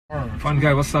Fun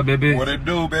guy, what's up, baby? What it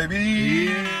do, baby?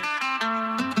 Yeah.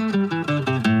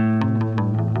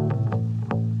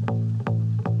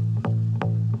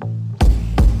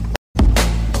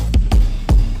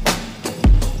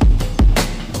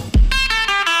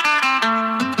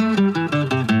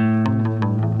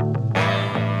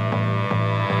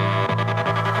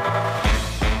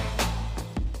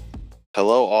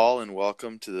 Hello, all, and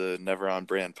welcome to the Never on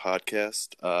Brand podcast.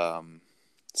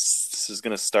 This is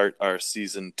going to start our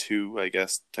season 2, I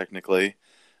guess, technically.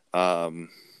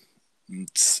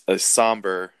 It's a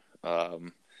somber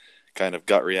kind of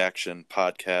gut reaction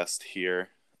podcast here.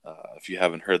 If you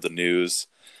haven't heard the news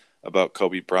about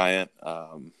Kobe Bryant,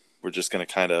 we're just going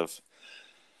to kind of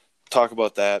talk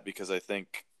about that because I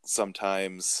think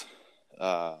sometimes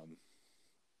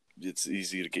it's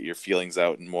easy to get your feelings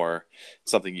out and more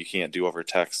something you can't do over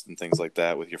text and things like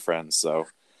that with your friends. So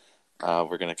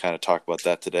we're going to kind of talk about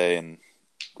that today, and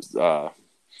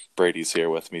Brady's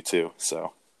here with me too.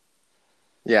 So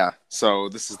yeah, so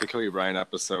this is the Kobe Bryant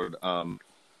episode.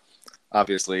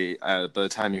 Obviously, by the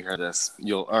time you hear this,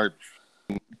 I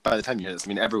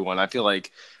mean, everyone, I feel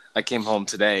like I came home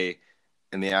today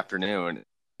in the afternoon,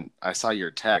 I saw your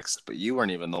text, but you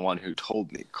weren't even the one who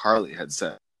told me. Carly had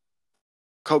said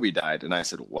Kobe died, and I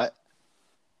said, what?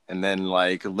 And then,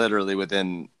 like, literally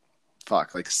within,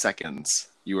 seconds,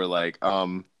 you were like,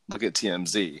 look at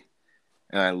TMZ.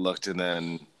 And I looked, and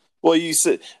then... Well, you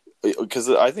said... Because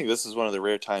I think this is one of the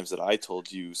rare times that I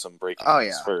told you some breaking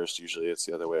news first. Usually it's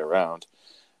the other way around.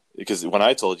 Because when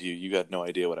I told you, you had no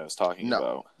idea what I was talking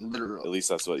about. Literally. At least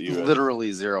that's what you had.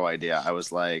 Literally zero idea. I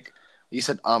was like... You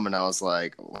said, and I was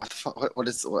like, what the fuck?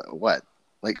 What?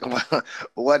 Like,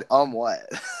 what?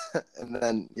 And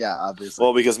then, yeah, obviously.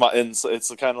 Well, because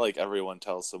it's kind of like everyone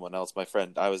tells someone else.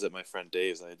 I was at my friend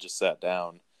Dave's. I had just sat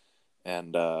down,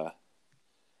 and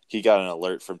he got an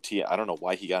alert from I don't know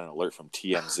why he got an alert from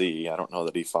TMZ. I don't know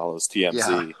that he follows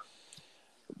TMZ, Yeah.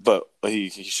 But he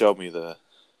showed me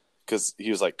because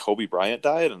he was like, Kobe Bryant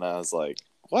died, and I was like,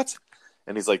 what?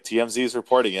 And he's like, TMZ is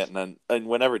reporting it, and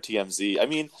whenever TMZ's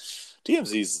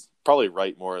probably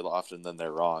right more often than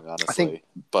they're wrong, honestly.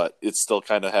 But it still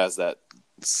kind of has that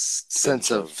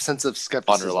sense of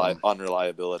skepticism,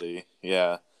 unreliability.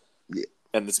 Yeah.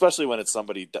 And especially when it's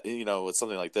somebody, with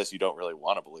something like this, you don't really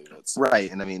want to believe it.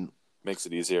 Right. And I mean, makes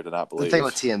it easier to not believe. The thing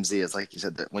with TMZ is, like you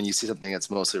said, that when you see something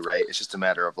that's mostly right, it's just a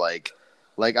matter of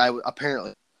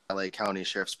apparently LA County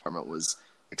Sheriff's Department was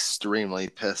extremely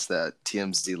pissed that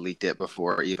TMZ leaked it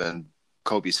before even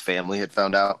Kobe's family had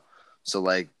found out. So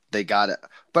they got it.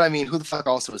 But I mean, who the fuck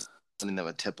also was sending them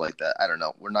a tip like that? I don't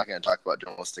know. We're not going to talk about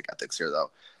journalistic ethics here,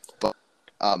 though. But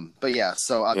yeah.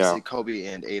 So obviously, Kobe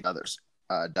and 8 others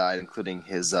died, including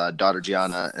his daughter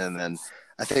Gianna, and then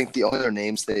I think the only other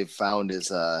names they've found is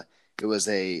it was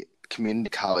a community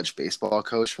college baseball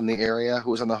coach from the area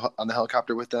who was on the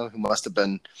helicopter with them, who must have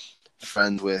been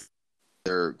friends with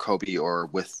either Kobe or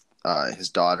with his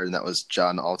daughter, and that was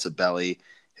John Altabelli,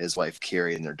 his wife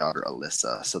Carrie, and their daughter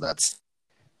Alyssa. So that's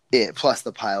it. Plus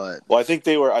the pilot. Well, I think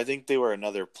they were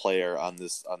another player on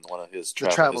one of his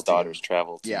daughter's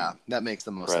travel team. Yeah, that makes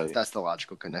the most sense. That's the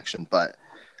logical connection. But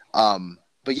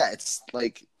yeah, it's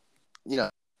like,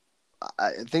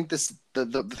 I think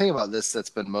the thing about this that's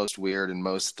been most weird and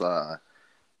most I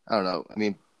don't know. I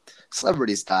mean,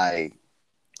 celebrities die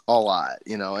a lot.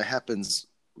 It happens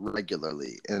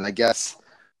regularly, and I guess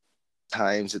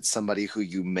times it's somebody who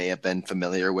you may have been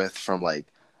familiar with from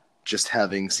just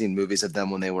having seen movies of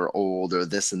them when they were old or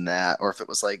this and that, or if it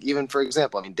was even, for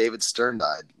example, I mean, David Stern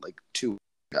died 2 weeks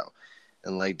ago,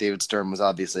 and David Stern was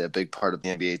obviously a big part of the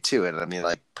NBA too. And I mean,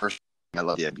 personally, I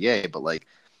love the NBA, but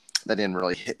that didn't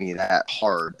really hit me that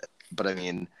hard. But I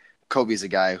mean, Kobe's a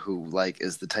guy who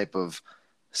is the type of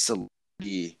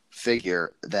celebrity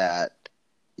figure that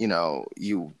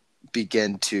you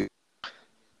begin to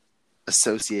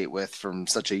associate with from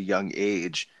such a young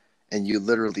age, and you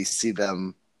literally see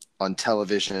them on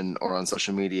television or on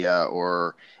social media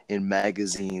or in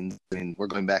magazines. I mean, we're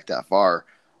going back that far,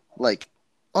 on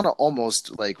an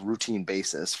almost routine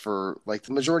basis for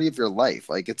the majority of your life.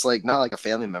 It's not like a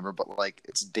family member, but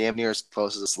it's damn near as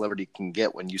close as a celebrity can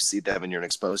get when you see them and you're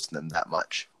exposed to them that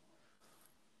much.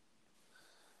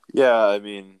 Yeah, I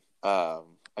mean,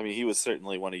 he was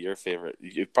certainly one of your favorite,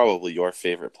 probably your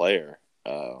favorite player.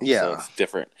 Yeah, so it's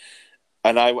different.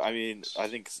 And I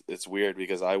think it's weird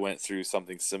because I went through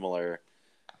something similar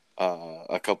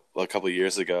a couple of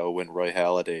years ago when Roy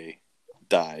Halladay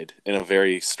died in a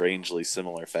very strangely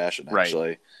similar fashion,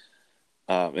 actually.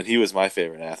 Right. And he was my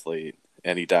favorite athlete,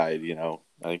 and he died. I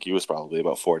think he was probably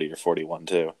about 40 or 41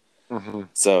 too. Mm-hmm.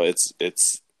 So it's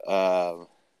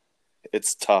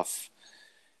tough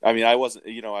I mean, I wasn't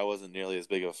nearly as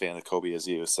big of a fan of Kobe as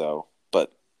you. So,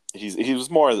 but he was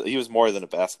more than a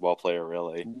basketball player,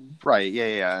 really. Right. Yeah.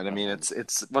 Yeah. And I mean,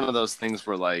 it's one of those things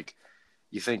where like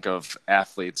you think of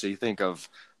athletes or you think of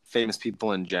famous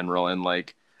people in general, and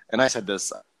like, and I said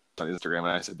this on Instagram, and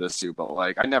I said this too, but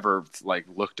like, I've never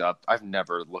looked up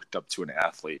to an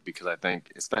athlete, because I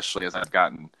think, especially as I've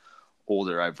gotten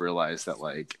older, I've realized that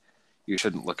like you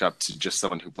shouldn't look up to just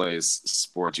someone who plays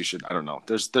sports. You should, I don't know.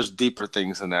 There's deeper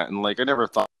things than that, and like I never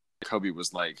thought Kobe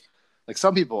was like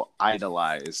some people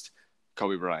idolized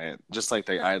Kobe Bryant, just like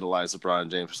they idolize LeBron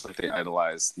James, just like they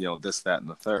idolize this, that, and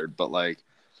the third. But like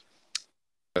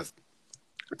with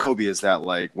Kobe is that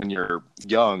like when you're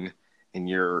young and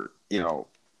you're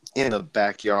in the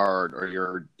backyard, or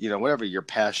you're whatever your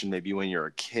passion may be when you're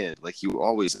a kid, like you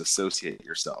always associate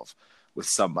yourself with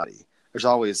somebody. There's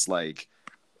always like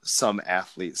some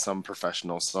athlete, some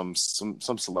professional, some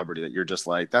celebrity that you're just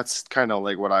like, that's kind of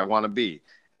like what I want to be.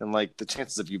 And like the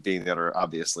chances of you being that are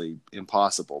obviously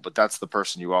impossible, but that's the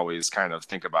person you always kind of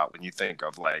think about when you think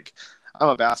of like, I'm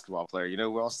a basketball player. You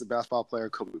know who else is a basketball player?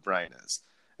 Kobe Bryant is.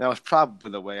 And that was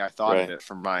probably the way I thought of it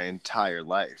for my entire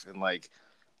life. And like,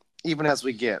 even as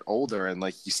we get older and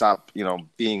like you stop,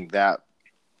 being that,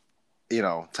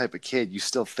 type of kid, you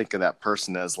still think of that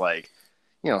person as like,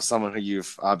 someone who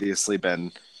you've obviously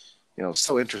been,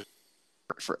 so interested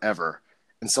in forever.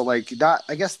 And so like that,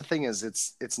 I guess the thing is,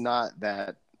 it's not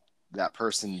that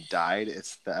person died.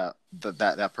 It's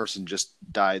that person just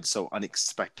died so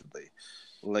unexpectedly.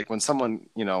 Like when someone,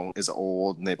 is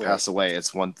old and they pass away,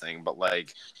 it's one thing, but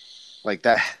like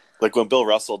that. Like when Bill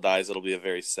Russell dies, it'll be a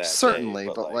very sad certainly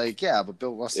day, but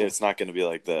Bill Russell, it's not going to be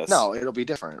like this. No, it'll be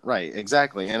different. Right.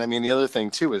 Exactly. And I mean, the other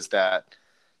thing too is that,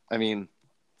 I mean,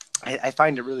 I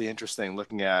find it really interesting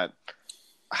looking at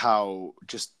how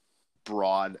just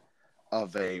broad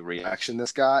of a reaction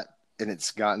this got, and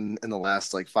it's gotten in the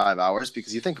last like 5 hours,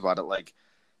 because you think about it, like,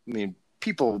 I mean,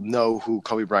 people know who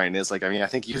Kobe Bryant is. Like, I mean, I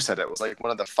think you said it was like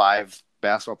one of the 5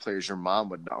 basketball players your mom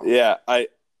would know. Yeah,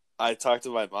 I talked to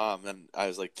my mom and I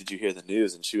was like, "Did you hear the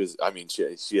news?" And she was, I mean,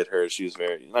 she had heard. She was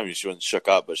very, I mean, she wasn't shook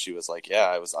up, but she was like, "Yeah,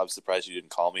 I was surprised you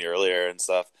didn't call me earlier and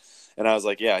stuff." And I was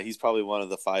like, "Yeah, he's probably one of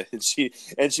the 5."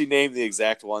 And she named the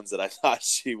exact ones that I thought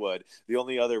she would. The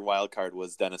only other wild card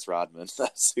was Dennis Rodman.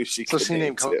 That's who she could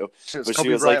name too. But she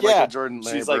was like, "Yeah." Jordan,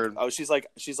 she's like, "Oh, she's like,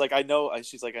 I know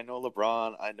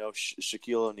LeBron, I know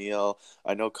Shaquille O'Neal,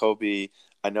 I know Kobe,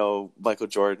 I know Michael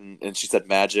Jordan," and she said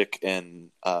Magic and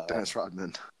Dennis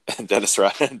Rodman. And Dennis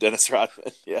Rodman.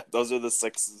 Yeah, those are the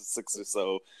six or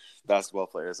so basketball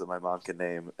players that my mom can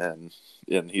name, and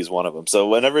he's one of them. So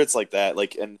whenever it's like that,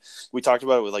 like, and we talked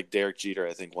about it with like Derek Jeter,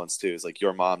 I think once too. It's like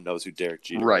your mom knows who Derek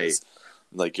Jeter is,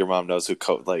 like your mom knows who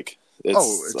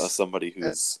it's somebody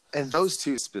who's and those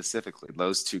two specifically,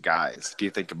 those two guys. If you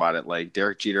think about it, like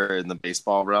Derek Jeter in the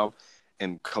baseball realm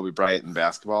and Kobe Bryant in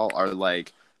basketball are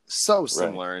like so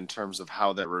similar in terms of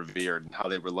how they're revered and how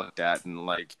they were looked at, and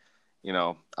like,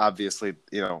 obviously,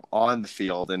 on the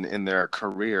field and in their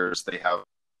careers, they have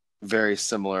very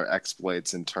similar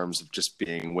exploits in terms of just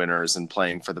being winners and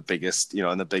playing for the biggest,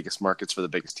 in the biggest markets for the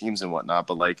biggest teams and whatnot.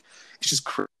 But like, it's just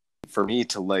crazy for me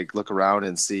to like look around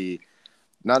and see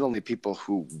not only people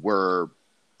who were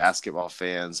basketball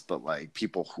fans, but like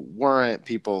people who weren't,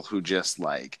 people who just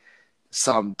like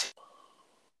some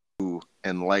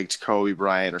and liked Kobe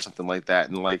Bryant or something like that.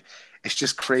 And like, it's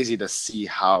just crazy to see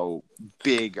how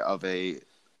big of a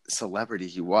celebrity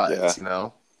he was,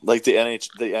 Like the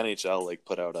NHL like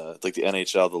put out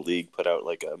the league put out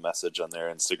like a message on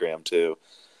their Instagram too,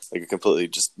 like a completely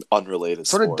just unrelated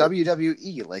sort sport. of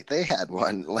WWE, like they had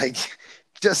one, like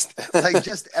just an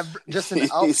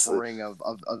outpouring of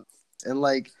and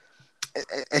like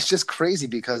it's just crazy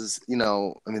because I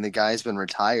mean, the guy's been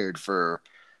retired for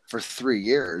 3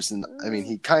 years, and I mean,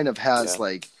 he kind of has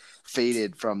like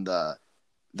faded from the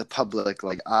public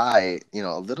like eye,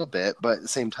 a little bit, but at the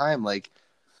same time, like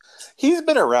he's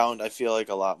been around, I feel like,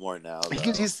 a lot more now.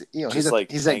 Because he's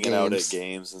he's hanging out at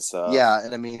games and stuff. Yeah,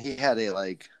 and I mean, he had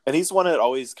and he's one that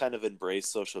always kind of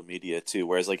embraced social media too.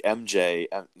 Whereas like MJ,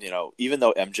 even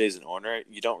though MJ's an owner,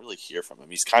 you don't really hear from him.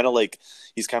 He's kind of like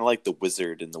the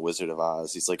wizard in the Wizard of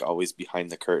Oz. He's like always behind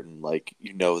the curtain, like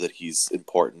that he's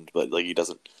important, but like he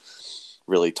doesn't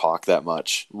really talk that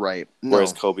much. Right. No.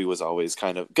 Whereas Kobe was always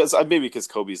kind of because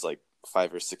Kobe's like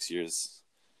 5 or 6 years,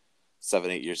 7,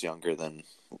 8 years younger than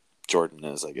Jordan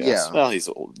is, I guess. Yeah. Well, he's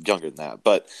younger than that,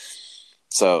 but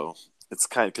so it's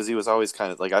kind of because he was always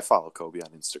kind of like, I follow Kobe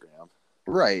on Instagram.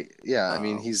 Right. Yeah. I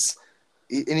mean, he's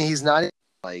not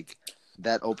like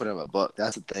that open of a book.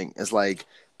 That's the thing. Is like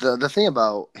the thing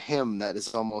about him that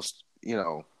is almost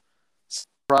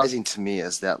surprising to me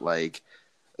is that like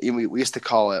we used to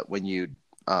call it when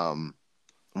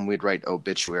we'd write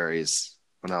obituaries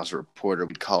when I was a reporter,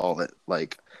 we'd call it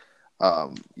like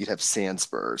you'd have sand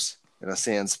spurs. And a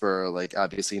sand spur, like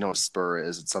obviously you know what a spur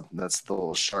is. It's something that's the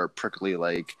little sharp, prickly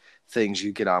like things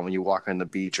you get on when you walk on the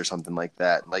beach or something like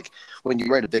that. Like when you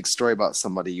write a big story about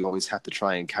somebody, you always have to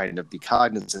try and kind of be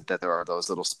cognizant that there are those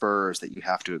little spurs that you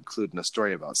have to include in a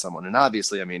story about someone. And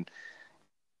obviously, I mean,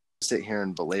 sit here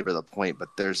and belabor the point, but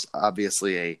there's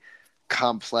obviously a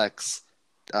complex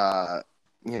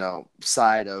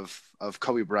side of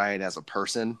Kobe Bryant as a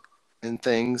person and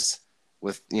things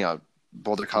with,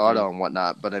 Boulder, Colorado and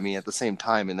whatnot. But I mean, at the same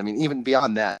time, and I mean, even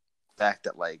beyond that, the fact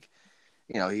that like,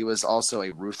 he was also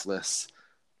a ruthless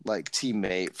like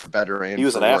teammate for better and he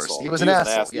was for an worse. asshole. He was an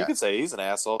asshole. Yeah. You could say he's an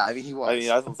asshole. I mean, he was. I mean,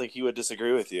 I don't think he would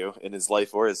disagree with you in his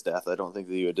life or his death. I don't think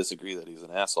that he would disagree that he's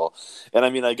an asshole. And I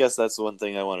mean, I guess that's one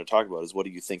thing I want to talk about is what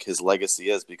do you think his legacy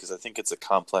is? Because I think it's a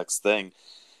complex thing.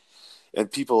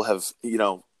 And people have,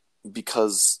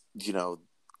 because,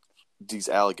 these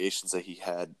allegations that he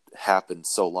had happened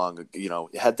so long,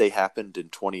 had they happened in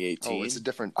 2018, it's a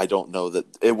different. I don't know that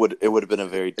it would have been a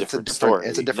very different story.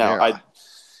 It's a different era.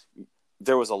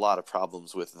 There was a lot of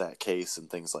problems with that case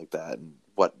and things like that, and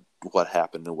what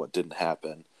happened and what didn't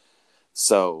happen.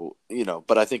 So,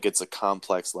 but I think it's a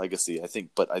complex legacy. I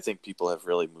think people have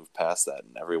really moved past that,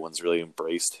 and everyone's really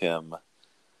embraced him.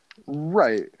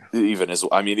 Right. Even his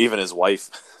wife.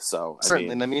 So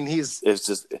certainly,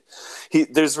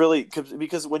 there's really,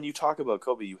 because when you talk about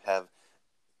Kobe, you have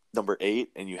number 8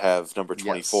 and you have number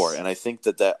 24, yes. And I think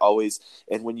that always,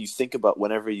 and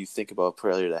whenever you think about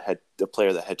a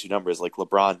player that had 2 numbers, like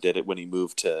LeBron did it when he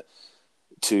moved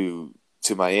to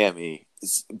Miami,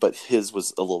 but his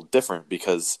was a little different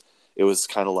because it was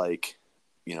kind of like,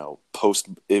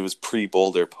 it was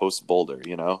pre-Boulder, post-Boulder,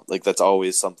 like that's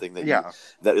always something that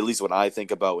that at least when I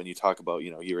think about when you talk about,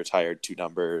 he retired 2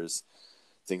 numbers,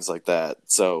 things like that.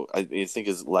 So I think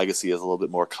his legacy is a little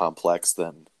bit more complex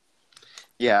than.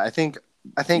 Yeah, I think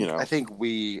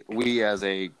we as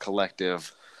a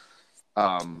collective,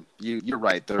 you're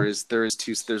right. There's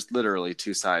literally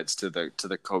 2 sides to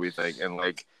the Kobe thing, and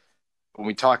like when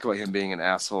we talk about him being an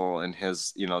asshole and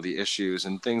his, the issues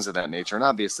and things of that nature, and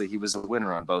obviously he was a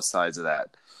winner on both sides of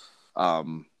that,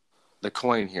 the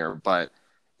coin here. But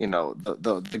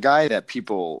the guy that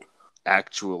people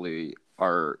actually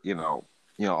are,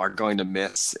 are going to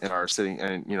miss and are sitting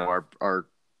and are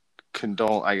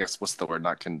I guess what's the word?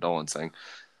 Not condolencing,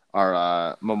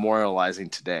 are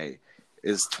memorializing today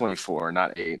is 24,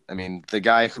 not 8. I mean, the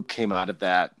guy who came out of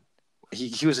that.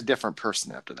 He was a different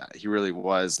person after that. He really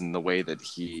was, in the way that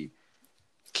he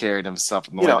carried himself.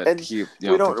 In the way that he,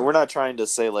 we're not trying to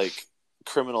say like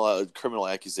criminal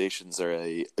accusations are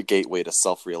a gateway to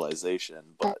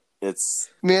self-realization, but it's.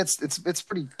 I mean,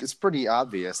 it's pretty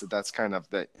obvious that that's kind of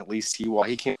that. At least he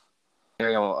came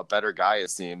a better guy, it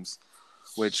seems,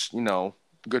 which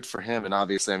good for him. And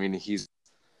obviously, I mean, he's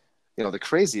the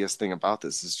craziest thing about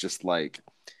this is just like.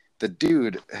 The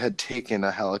dude had taken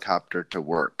a helicopter to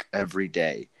work every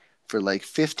day for like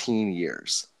 15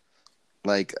 years.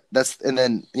 Like and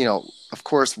then, of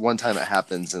course, one time it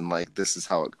happens and like, this is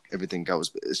how everything goes.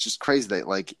 But it's just crazy that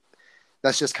like,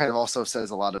 that's just kind of also says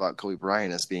a lot about Kobe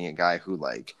Bryant as being a guy who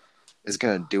like is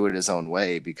going to do it his own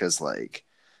way because like,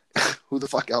 who the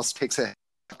fuck else takes a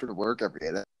helicopter to work every day?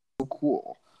 That's so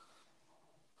cool.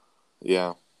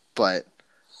 Yeah. But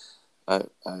I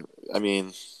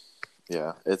mean,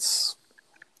 yeah, it's.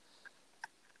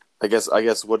 I guess.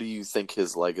 What do you think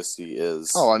his legacy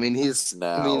is? Oh, I mean, he's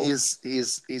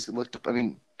looked up. I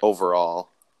mean, overall,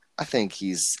 I think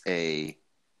he's one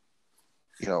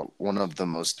of the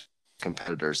most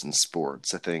competitors in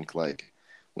sports. I think like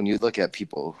when you look at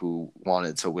people who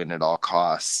wanted to win at all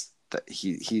costs, that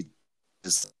he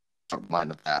is front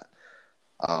line of that.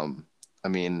 I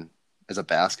mean, as a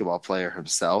basketball player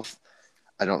himself,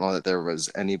 I don't know that there was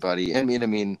anybody. I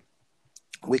mean.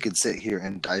 We could sit here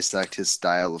and dissect his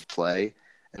style of play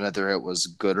and whether it was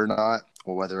good or not,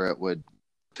 or whether it would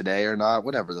today or not,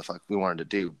 whatever the fuck we wanted to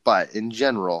do. But in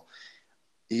general,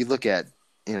 you look at,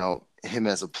 him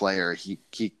as a player, he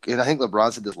and I think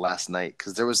LeBron said this last night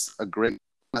because there was a great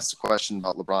question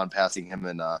about LeBron passing him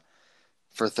in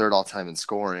for 3rd all time in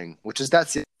scoring,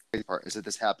 that's the part is that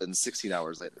this happened 16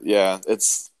 hours later. Yeah,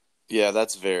 that's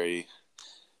very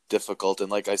difficult. And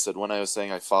like I said, when I was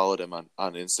saying I followed him on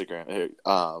Instagram,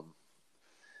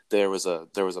 there was a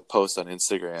post on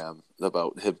Instagram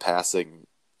about him passing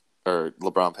or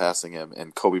LeBron passing him,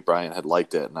 and Kobe Bryant had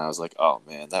liked it, and I was like, oh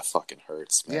man, that fucking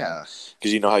hurts, man. Yeah,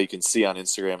 because how you can see on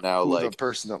Instagram now, like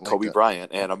Kobe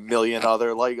Bryant and a million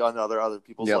other other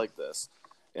people's like this,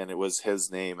 and it was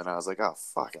his name, and I was like, oh,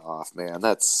 fuck off, man.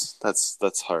 That's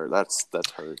hard.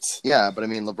 That hurts. Yeah, but I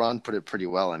mean, LeBron put it pretty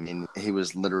well. I mean, he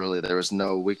was literally, there was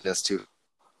no weakness to.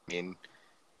 I mean,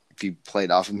 if you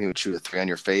played off him, he would shoot a three on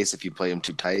your face. If you played him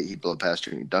too tight, he'd blow past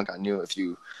you and dunk on you. If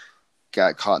you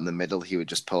got caught in the middle, he would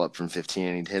just pull up from 15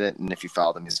 and he'd hit it. And if you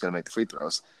fouled him, he's going to make the free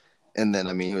throws. And then,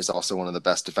 I mean, he was also one of the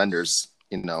best defenders,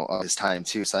 of his time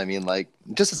too. So, I mean, like,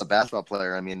 just as a basketball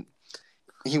player, I mean,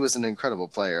 he was an incredible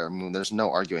player. I mean, there's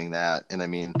no arguing that. And I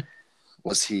mean,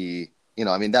 was he,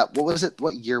 I mean, what was it?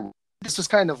 What year? This was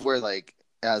kind of where, like,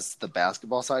 as the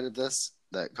basketball side of this,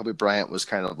 that Kobe Bryant was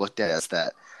kind of looked at as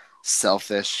that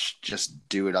selfish, just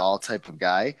do it all type of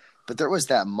guy. But there was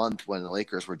that month when the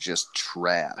Lakers were just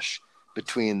trash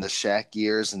between the Shaq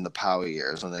years and the Powell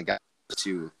years when they got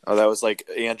to. Oh, that was like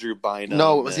Andrew Bynum.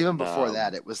 No, it was even before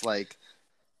that. It was like.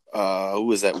 Who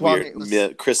was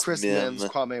that Chris Mims,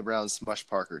 Kwame Brown, Smush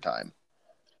Parker time.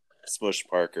 Smush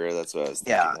Parker, that's what I was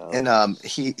thinking of. And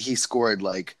he scored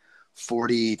like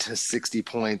 40 to 60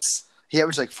 points. He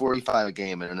averaged like 45 a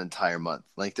game in an entire month.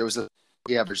 Like there was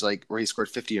he averaged like where he scored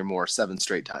 50 or more 7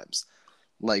 straight times.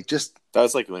 Like just that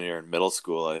was like when you were in middle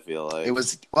school. I feel like it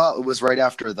was right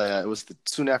after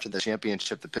soon after the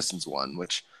championship the Pistons won,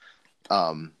 which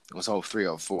it was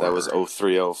 03-04. That was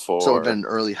 03-04. So it would have been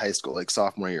early high school, like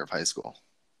sophomore year of high school.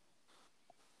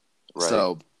 Right.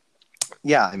 So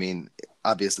yeah, I mean,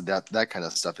 obviously that kind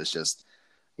of stuff is just,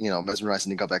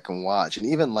 mesmerizing to go back and watch. And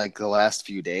even like the last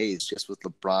few days, just with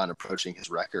LeBron approaching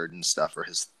his record and stuff, or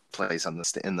his place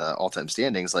in the all-time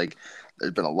standings, like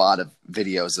there's been a lot of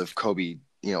videos of Kobe,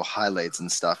 highlights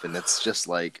and stuff. And it's just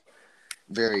like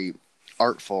very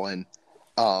artful. And,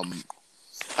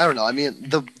 I don't know. I mean,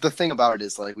 the thing about it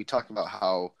is like, we talked about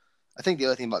how, I think the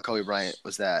other thing about Kobe Bryant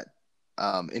was that,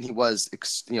 and he was,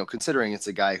 considering it's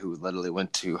a guy who literally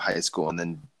went to high school and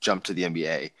then jumped to the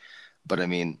NBA. But I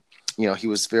mean, he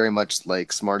was very much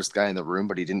like smartest guy in the room,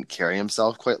 but he didn't carry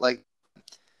himself quite like.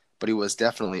 But he was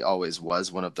definitely always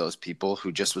was one of those people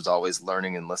who just was always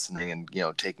learning and listening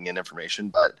and, taking in information.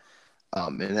 But,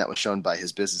 and that was shown by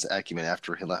his business acumen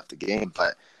after he left the game.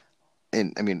 But,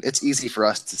 and I mean, it's easy for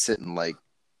us to sit and like,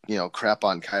 crap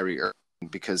on Kyrie Irving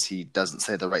because he doesn't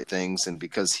say the right things and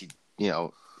because he,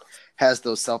 has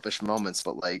those selfish moments.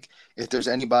 But like, if there's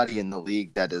anybody in the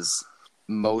league that is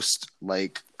most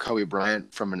like Kobe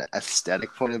Bryant from an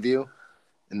aesthetic point of view,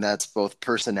 and that's both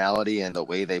personality and the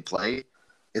way they play,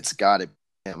 it's got to be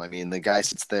him. I mean, the guy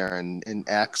sits there and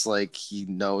acts like he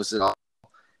knows it all,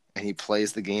 and he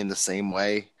plays the game the same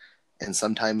way. And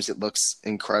sometimes it looks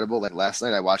incredible. Like last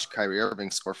night, I watched Kyrie Irving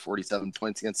score 47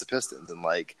 points against the Pistons, and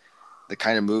like the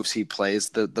kind of moves he plays,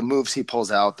 the moves he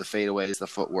pulls out, the fadeaways, the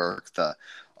footwork, the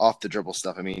off the dribble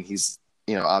stuff. I mean, he's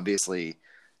obviously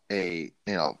a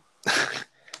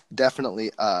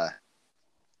definitely a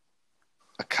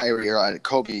Kyrie or a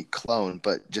Kobe clone,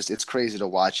 but just it's crazy to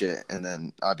watch it, and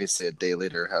then obviously a day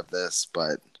later have this.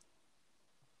 But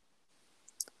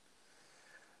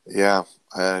yeah,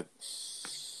 I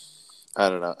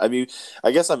don't know. I mean,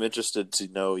 I guess I'm interested to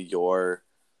know your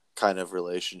kind of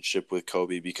relationship with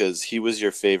Kobe because he was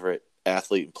your favorite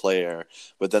athlete and player,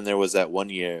 but then there was that one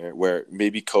year where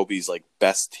maybe Kobe's like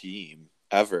best team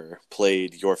ever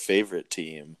played your favorite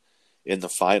team in the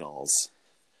finals.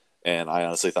 And I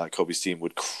honestly thought Kobe's team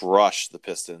would crush the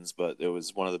Pistons, but it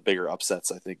was one of the bigger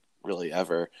upsets I think really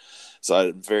ever. So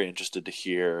I'm very interested to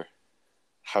hear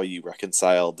how you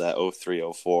reconciled that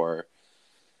 03-04.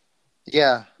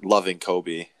 Yeah. Loving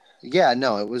Kobe. Yeah,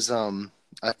 no, it was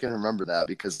I can remember that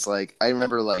because like I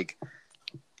remember like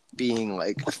being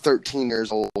like 13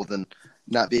 years old and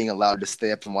not being allowed to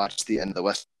stay up and watch the end of the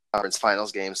Western Conference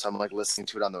Finals game, so I'm like listening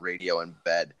to it on the radio in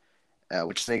bed,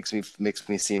 which makes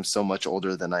me seem so much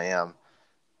older than I am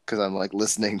because I'm like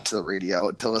listening to the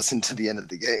radio to listen to the end of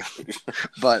the game.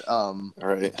 But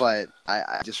right. But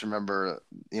I just remember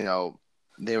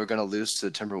they were going to lose to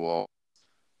the Timberwolves.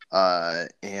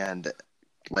 And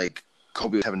like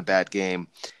Kobe was having a bad game,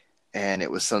 and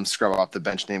it was some scrub off the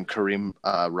bench named Kareem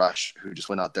Rush who just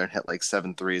went out there and hit like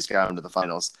 7 threes, got into the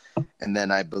finals. And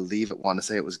then I want to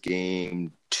say it was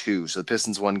game 2. So the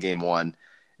Pistons won game 1.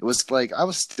 It was like, I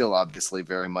was still obviously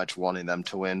very much wanting them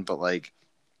to win, but like,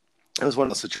 it was one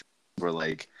of those situations where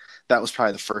like, that was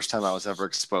probably the first time I was ever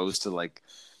exposed to like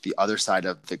the other side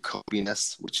of the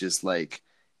Kobe-ness, which is like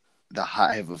the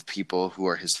hive of people who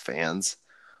are his fans.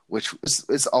 Which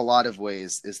is a lot of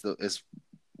ways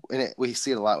we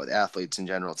see it a lot with athletes in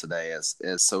general today as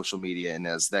social media and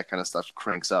as that kind of stuff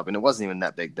cranks up. And it wasn't even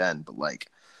that big then, but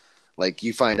like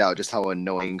you find out just how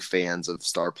annoying fans of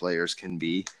star players can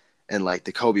be. And like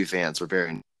the Kobe fans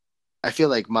were I feel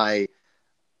like my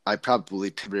I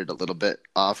probably pivoted a little bit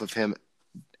off of him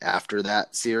after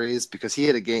that series because he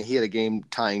had a game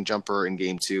tying jumper in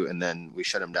game 2, and then we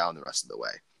shut him down the rest of the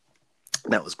way.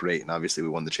 And that was great, and obviously we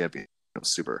won the championship. It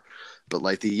was super. But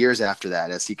like the years after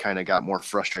that, as he kind of got more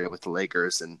frustrated with the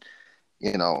Lakers, and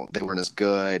they weren't as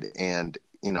good, and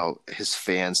his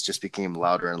fans just became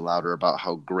louder and louder about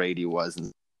how great he was,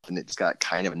 and it just got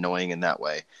kind of annoying in that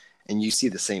way. And you see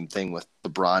the same thing with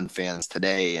LeBron fans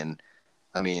today, and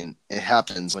I mean, it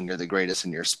happens when you're the greatest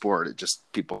in your sport. It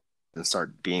just people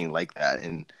start being like that,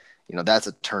 and that's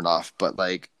a turnoff. But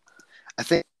like, I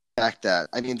think the fact that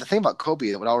the thing about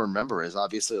Kobe that what I'll remember is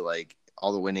obviously like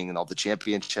all the winning and all the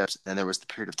championships, and there was the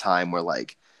period of time where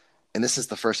like, and this is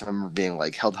the first time I remember being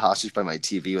like held hostage by my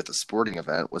TV with a sporting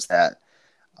event, was that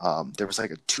there was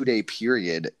like a 2-day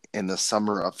period in the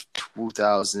summer of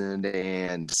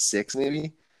 2006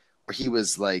 maybe, where he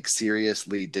was like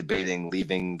seriously debating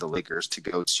leaving the Lakers to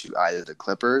go to either the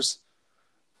Clippers,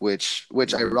 which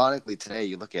ironically today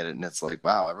you look at it and it's like,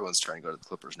 wow, everyone's trying to go to the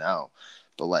Clippers now.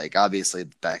 But like obviously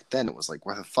back then it was like,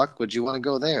 where the fuck would you want to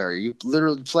go there? You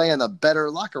literally play in a better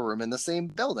locker room in the same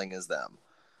building as them.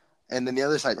 And then the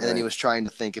other side, and then he was trying to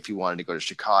think if he wanted to go to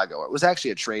Chicago. It was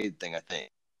actually a trade thing, I think,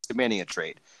 demanding a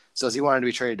trade. So he wanted to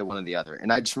be traded to one or the other.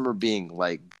 And I just remember being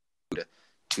like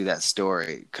to that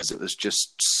story because it was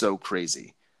just so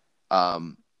crazy.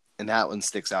 And that one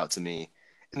sticks out to me.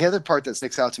 And the other part that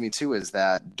sticks out to me too is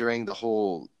that during the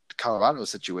whole Colorado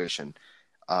situation,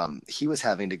 he was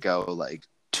having to go like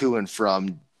to and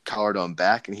from Colorado and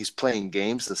back, and he's playing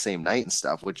games the same night and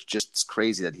stuff, which just is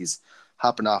crazy that he's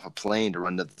hopping off a plane to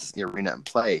run to the arena and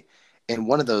play. And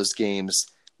one of those games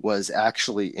was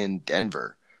actually in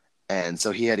Denver. And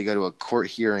so he had to go to a court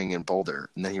hearing in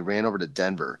Boulder. And then he ran over to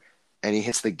Denver and he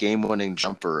hits the game winning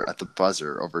jumper at the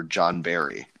buzzer over John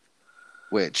Barry,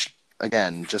 which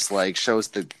again just like shows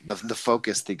the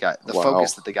focus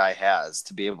focus that the guy has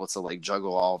to be able to like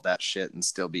juggle all of that shit and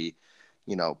still be,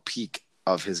 peak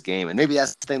of his game. And maybe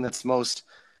that's the thing that's most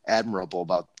admirable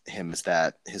about him is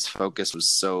that his focus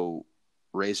was so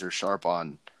razor sharp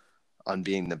on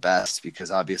being the best,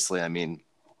 because obviously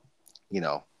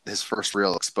his first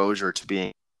real exposure to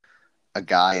being a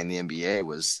guy in the NBA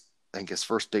was, I think his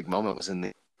first big moment was in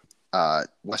the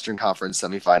Western Conference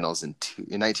semifinals in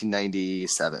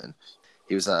 1997.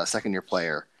 He was a second-year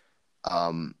player,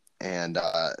 and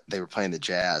they were playing the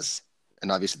Jazz, and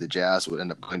obviously the Jazz would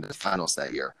end up going to the finals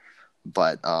that year.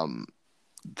 But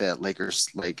the Lakers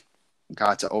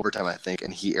got to overtime, I think,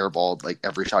 and he airballed like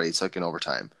every shot he took in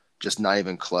overtime, just not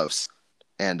even close.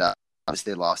 And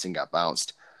obviously they lost and got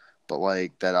bounced, but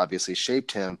like that obviously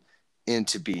shaped him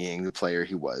into being the player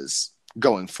he was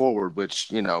going forward, which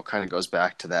kind of goes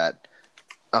back to that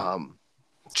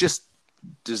just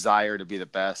desire to be the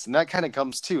best, and that kind of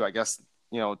comes too, I guess,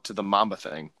 to the Mamba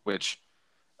thing, which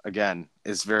again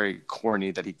is very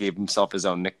corny that he gave himself his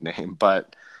own nickname,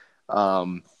 but but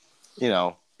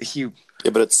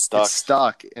it's stuck. It's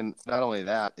stuck, and not only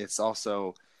that, it's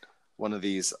also one of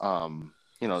these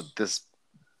this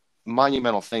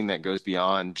monumental thing that goes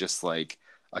beyond just like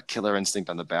a killer instinct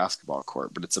on the basketball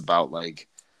court, but it's about like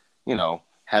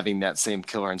having that same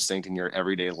killer instinct in your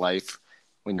everyday life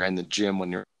when you're in the gym,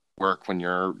 when you're at work, when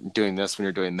you're doing this, when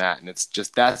you're doing that. And it's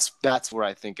just that's where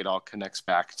I think it all connects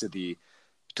back to the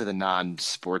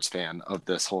non-sports fan of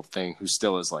this whole thing, who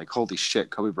still is like, holy shit,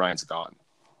 Kobe Bryant's gone.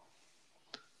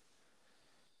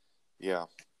 Yeah,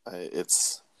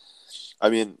 there's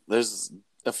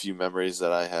a few memories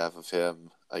that I have of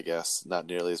him. I guess not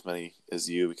nearly as many as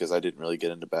you, because I didn't really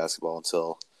get into basketball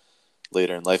until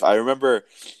later in life. I remember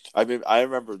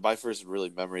my first really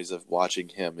memories of watching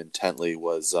him intently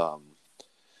was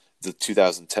the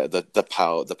 2010 the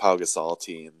Pau Gasol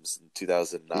teams in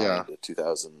 2009 to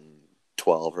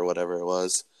 2012 or whatever it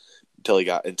was, until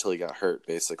he got hurt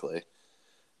basically.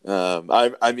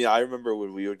 I remember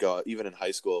when we would go, even in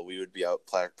high school, we would be out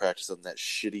practicing that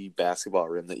shitty basketball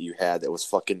rim that you had that was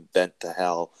fucking bent to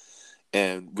hell.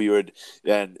 And you would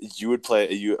play,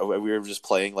 we were just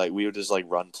playing, like, we would just like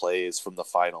run plays from the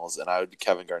finals, and I would be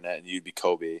Kevin Garnett and you'd be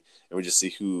Kobe, and we'd just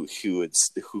see who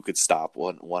could stop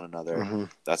one another. Mm-hmm.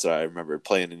 That's what I remember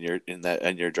playing in your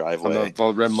driveway. On the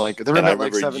rim, the rim at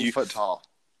like 7 foot tall.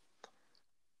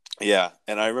 Yeah,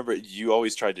 and I remember you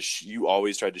always tried to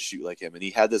shoot like him, and he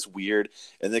had this weird,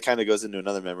 and that kind of goes into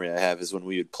another memory I have, is when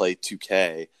we would play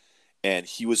 2K. And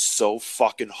he was so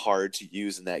fucking hard to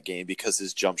use in that game because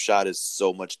his jump shot is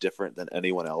so much different than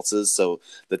anyone else's. So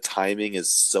the timing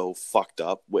is so fucked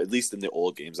up, at least in the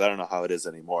old games. I don't know how it is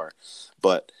anymore.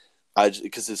 But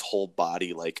because his whole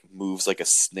body like moves like a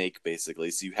snake basically.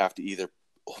 So you have to either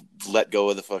let go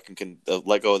of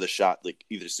the shot like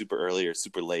either super early or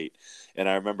super late. And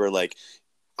I remember like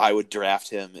I would draft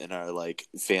him in our like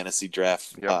fantasy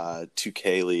draft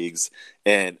 2K leagues,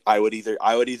 and I would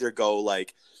either go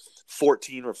like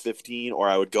 14 or 15, or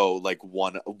I would go like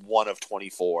one of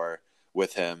 24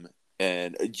 with him.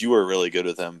 And you were really good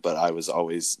with him, but I was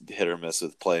always hit or miss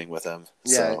with playing with him.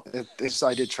 Yeah, So.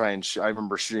 I did try and shoot. I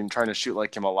remember trying to shoot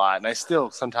like him a lot, and I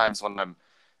still sometimes when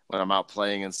I'm out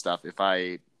playing and stuff, if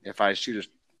I shoot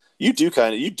you do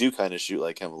kind of shoot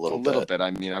like him a little bit. I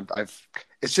mean, I've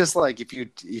it's just like if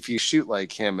you shoot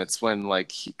like him, it's when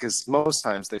like because most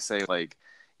times they say like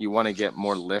you want to get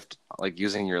more lift like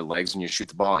using your legs when you shoot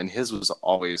the ball, and his was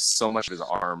always so much of his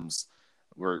arms.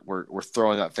 We're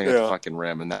throwing that thing at the fucking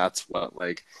rim, and that's what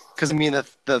like because I mean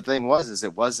the thing is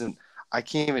it wasn't. I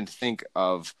can't even think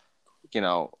of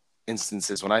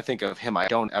instances when I think of him. I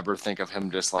don't ever think of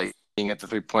him just like being at the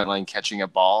 3-point line catching a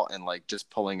ball and like just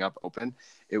pulling up open.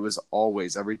 It was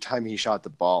always every time he shot the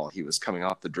ball, he was coming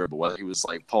off the dribble, whether he was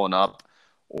like pulling up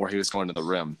or he was going to the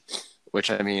rim.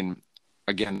 Which I mean,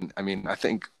 again, I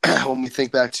think when we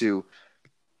think back to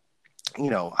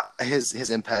his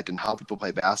impact and how people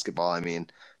play basketball. I mean,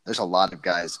 there's a lot of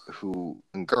guys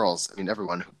and girls. I mean,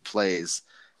 everyone who plays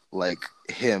like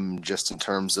him, just in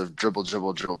terms of dribble,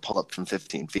 pull up from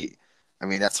 15 feet. I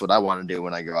mean, that's what I want to do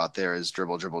when I go out there is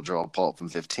dribble, pull up from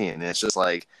 15. And it's just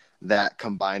like that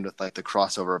combined with like the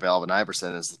crossover of Alvin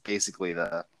Iverson is basically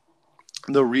the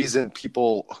reason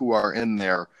people who are in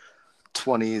their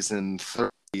 20s and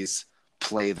 30s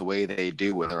play the way they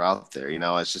do when they're out there.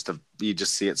 It's just you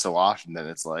just see it so often that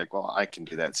it's like, well, I can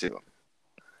do that too.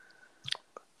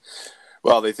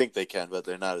 Well, they think they can, but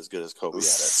they're not as good as Kobe at it,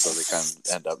 so they kind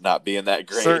of end up not being that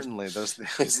great. Certainly, those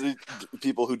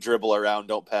people who dribble around,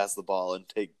 don't pass the ball, and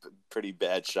take pretty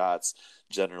bad shots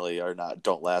generally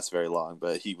don't last very long.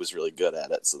 But he was really good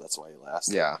at it, so that's why he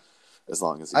lasted. Yeah, as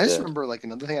long as he I did. just remember like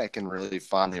another thing I can really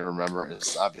fondly remember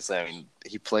is obviously, I mean,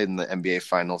 he played in the NBA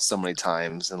Finals so many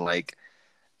times, and like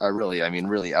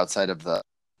really outside of the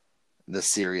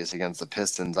series against the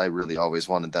Pistons, I really always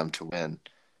wanted them to win.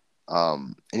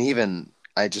 And even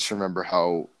I just remember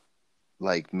how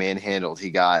like manhandled he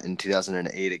got in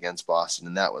 2008 against Boston,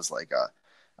 and that was like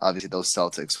obviously those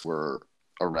Celtics were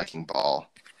a wrecking ball,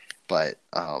 but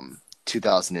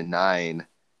 2009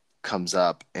 comes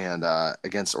up and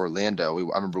against Orlando,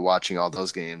 I remember watching all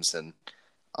those games, and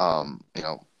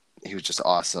he was just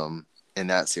awesome in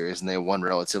that series, and they won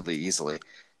relatively easily.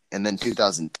 And then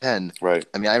 2010, right?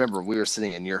 I mean, I remember we were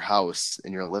sitting in your house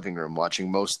in your living room watching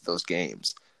most of those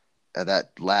games.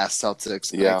 That last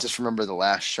Celtics, I just remember the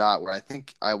last shot where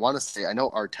I want to say, I know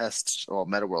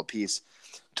Meta World Peace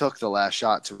took the last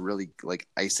shot to really like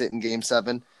ice it in Game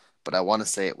 7, but I want to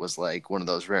say it was like one of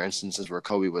those rare instances where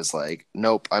Kobe was like,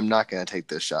 "Nope, I'm not going to take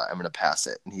this shot. I'm going to pass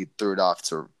it," and he threw it off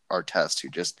to Artest, who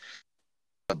just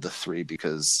the three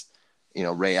because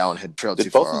Ray Allen had trailed too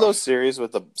far. Did both of those series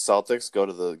with the Celtics go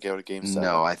to Game 7?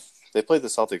 No, they played the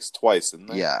Celtics twice, didn't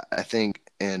they? Yeah, I think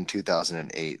in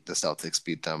 2008 the Celtics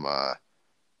beat them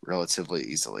relatively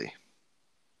easily.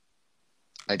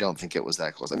 I don't think it was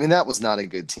that close. I mean, that was not a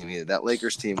good team either. That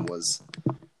Lakers team was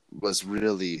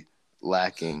really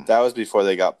lacking. That was before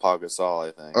they got Pau Gasol,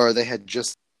 I think. Or they had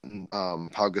just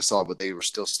Pau Gasol, but they were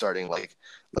still starting like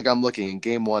I'm looking in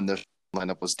Game 1. Their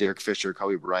lineup was Derek Fisher,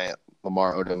 Kobe Bryant,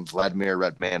 Lamar Odom, Vladimir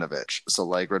Radmanovic. So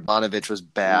like Radmanovic was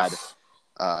bad.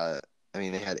 I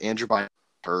mean, they had Andrew Bynum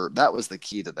hurt. That was the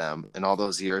key to them in all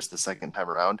those years. The second time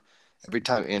around, every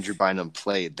time Andrew Bynum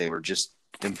played, they were just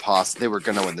impossible. They were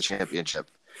going to win the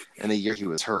championship. And the year he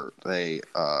was hurt, they,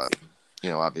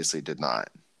 obviously did not.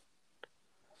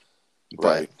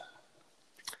 Right. But,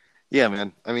 yeah,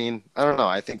 man. I mean, I don't know.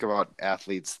 I think about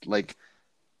athletes, like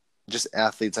just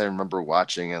athletes I remember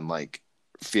watching and like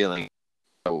feeling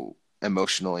so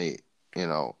emotionally,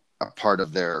 a part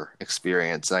of their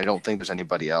experience. And I don't think there's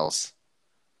anybody else.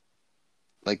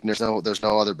 Like there's no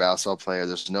other basketball player.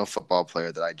 There's no football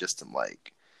player that I just am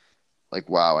like,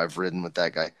 wow, I've ridden with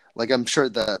that guy. Like I'm sure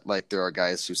that like there are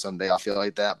guys who someday I'll feel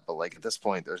like that, but like at this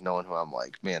point, there's no one who I'm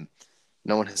like, man,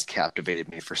 no one has captivated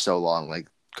me for so long like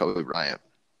Kobe Bryant.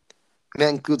 And that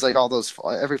includes like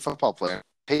every football player.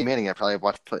 Peyton Manning, I probably have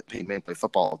watched Peyton Manning play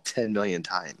football 10 million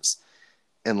times,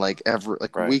 and like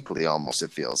weekly almost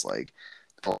it feels like.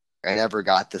 I never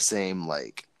got the same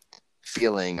like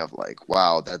feeling of like,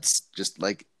 wow, that's just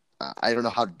like, I don't know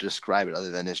how to describe it other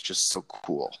than it's just so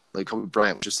cool. Like Kobe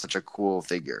Bryant was just such a cool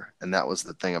figure. And that was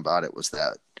the thing about it, was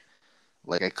that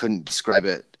like I couldn't describe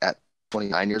it at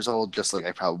 29 years old, just like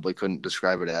I probably couldn't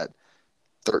describe it at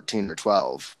 13 or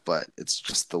 12, but it's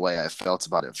just the way I felt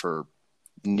about it for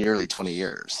nearly 20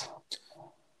 years.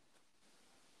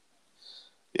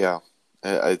 Yeah,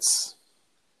 it's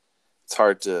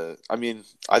hard to. I mean,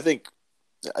 I think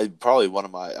probably one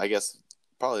of my, I guess,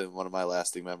 probably one of my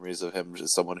lasting memories of him,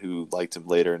 as someone who liked him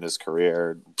later in his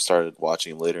career, started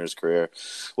watching him later in his career,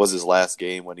 was his last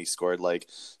game when he scored like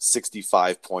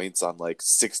 65 points on like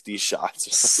 60 shots.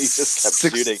 He just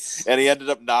kept shooting, and he ended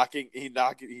up knocked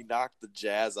the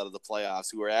Jazz out of the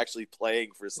playoffs, who were actually playing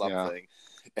for Yeah. something.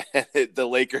 And the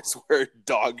Lakers were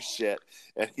dog shit,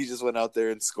 and he just went out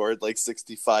there and scored like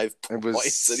 65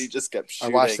 points, and he just kept I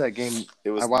shooting. watched that game.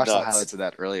 It was I watched the nuts. highlights of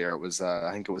that earlier. It was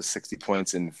I think it was 60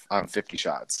 points in on 50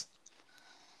 shots.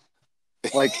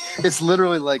 Like it's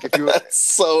literally like if you were,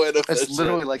 That's so inefficient. it's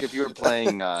literally like if you were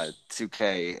playing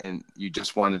 2K and you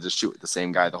just wanted to shoot the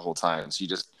same guy the whole time. So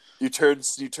you turn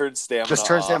stamina just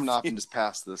turn stamina off. off and just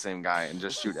pass to the same guy and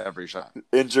just shoot every shot.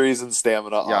 Injuries and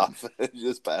stamina Yeah. off, and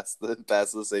just pass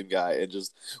the same guy, and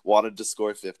just wanted to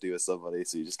score 50 with somebody,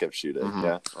 so you just kept shooting. Mhm.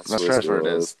 Yeah, That's what it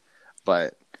is.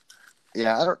 But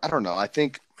yeah, I don't know. I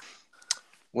think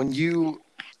when you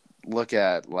look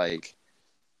at like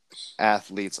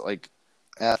athletes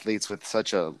with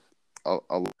such a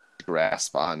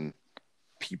grasp on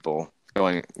people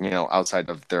going, outside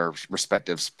of their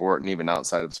respective sport and even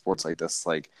outside of sports like this,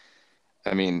 like,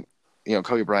 I mean,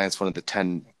 Kobe Bryant's one of the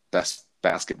 10 best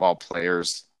basketball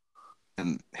players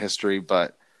in history,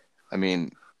 but I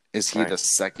mean, is he the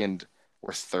second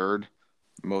or third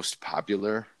most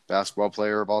popular basketball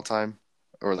player of all time,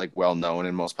 or like well known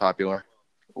and most popular?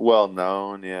 Well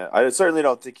known, yeah. I certainly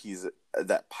don't think he's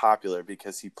that popular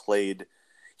because he played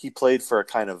for a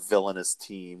kind of villainous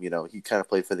team. He kind of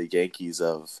played for the Yankees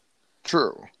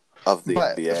True. of the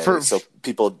But NBA. So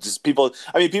people,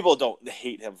 I mean, people don't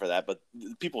hate him for that, but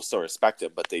people still respect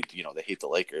him. But they hate the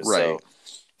Lakers, Right. so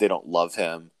they don't love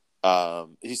him.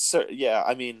 Yeah.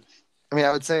 I mean,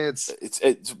 I would say it's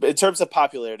in terms of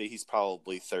popularity, he's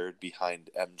probably third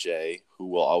behind MJ, who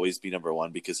will always be number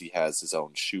one because he has his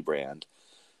own shoe brand,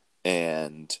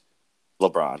 and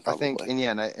LeBron. Probably. I think,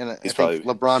 and I He's think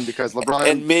LeBron, because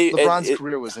LeBron's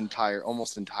career was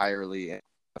almost entirely in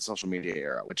the social media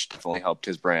era, which definitely helped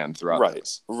his brand throughout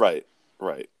this. Right.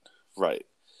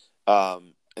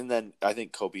 And then I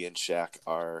think Kobe and Shaq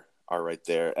are right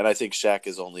there, and I think Shaq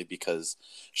is only because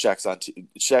Shaq's on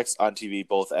TV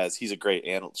both as he's a great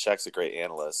Shaq's a great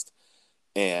analyst,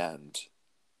 and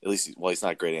at least he's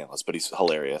not a great analyst, but he's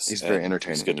hilarious. He's very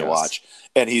entertaining. He's good to watch,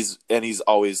 and he's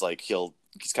always like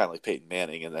he's kind of like Peyton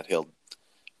Manning in that he'll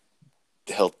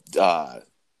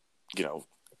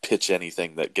pitch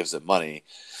anything that gives him money.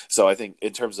 So I think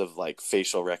in terms of like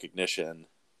facial recognition,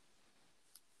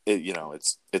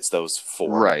 it's those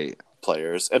four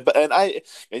players. And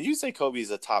you say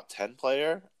Kobe's a top 10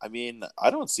 player. I mean, I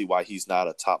don't see why he's not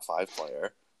a top 5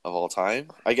 player of all time.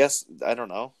 I guess I don't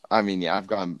know. I mean, yeah,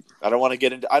 I don't want to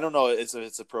get into. I don't know if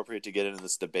it's appropriate to get into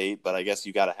this debate, but I guess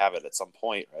you got to have it at some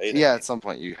point, right? Yeah, at some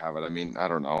point you have it. I mean, I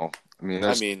don't know. I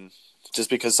mean, just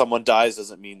because someone dies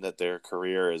doesn't mean that their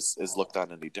career is looked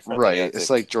on any differently. Right. It's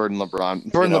like Jordan,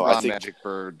 LeBron, Magic,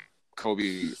 Bird,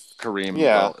 Kobe, Kareem.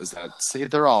 Yeah,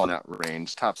 they're all in that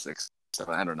range, top 6,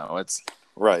 7. I don't know. It's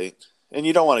right, and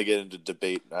you don't want to get into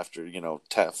debate after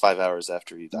 5 hours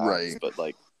after he dies, right? But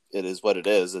like, it is what it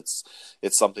is. It's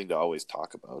something to always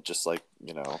talk about, just like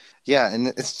Yeah, and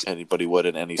it's anybody would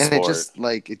in any sport.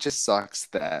 And it just sucks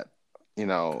that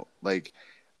like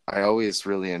I always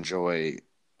really enjoy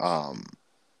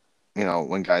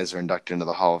when guys are inducted into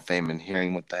the Hall of Fame and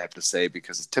hearing what they have to say,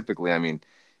 because typically, I mean,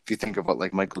 if you think of what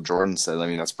like Michael Jordan said, I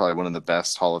mean, that's probably one of the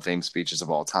best Hall of Fame speeches of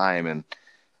all time. And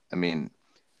I mean,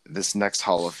 this next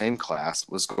Hall of Fame class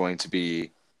was going to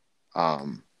be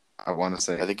I want to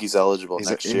say, I think he's eligible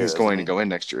next year. He's going to go in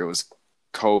next year. It was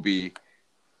Kobe,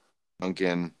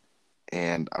 Duncan,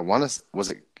 and I don't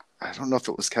know if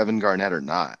it was Kevin Garnett or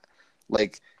not.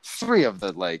 Like 3 of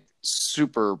the like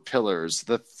super pillars,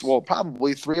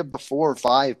 probably 3 of the 4 or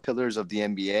 5 pillars of the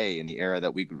NBA in the era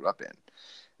that we grew up in,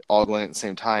 all going at the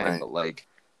same time. Right. But like,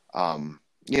 I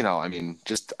mean,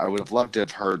 just I would have loved to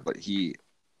have heard what he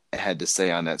had to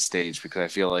say on that stage, because I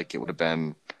feel like it would have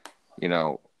been,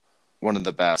 one of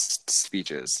the best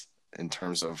speeches in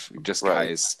terms of just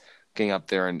guys getting up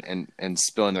there and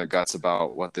spilling their guts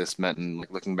about what this meant and like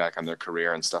looking back on their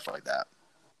career and stuff like that.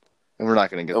 And we're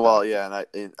not going to get that. Yeah,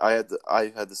 and I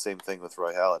had the same thing with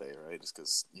Roy Halladay, right? Just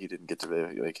because he didn't get to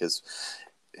make his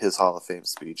Hall of Fame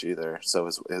speech either. So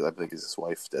I think his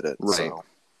wife did it, right?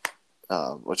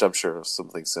 So, which I'm sure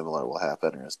something similar will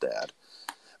happen, or his dad.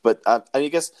 But I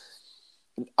guess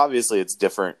obviously it's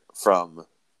different for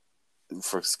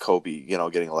Kobe,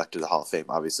 getting elected to the Hall of Fame.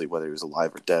 Obviously, whether he was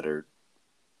alive or dead or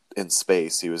in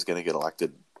space, he was going to get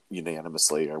elected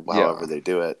unanimously or Yeah. however they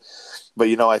do it. But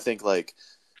I think like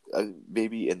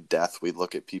maybe in death we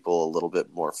look at people a little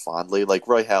bit more fondly. Like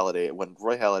Roy Halladay, when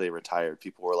Roy Halladay retired,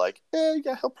 people were like,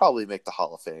 yeah, he'll probably make the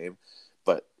Hall of Fame.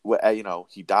 But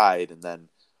he died, and then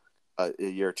a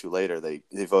year or two later they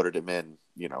voted him in.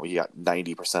 He got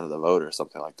 90% of the vote or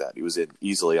something like that. He was in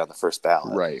easily on the first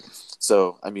ballot. Right.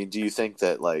 So I mean, do you think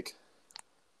that like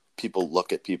people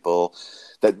look at people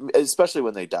that, especially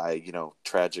when they die,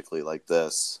 tragically like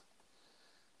this?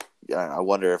 I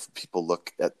wonder if people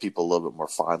look at people a little bit more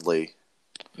fondly.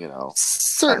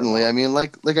 Certainly. I mean,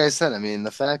 like I said, I mean,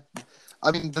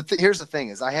 here's the thing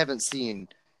is I haven't seen,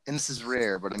 and this is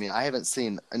rare, but I mean, I haven't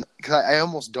seen, because I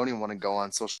almost don't even want to go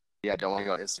on social media. I don't want to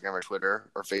go on Instagram or Twitter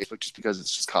or Facebook just because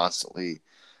it's just constantly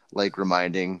like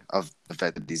reminding of the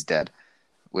fact that he's dead,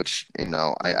 which,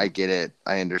 I get it.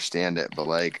 I understand it, but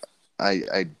like,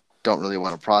 I don't really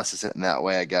want to process it in that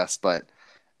way, I guess. But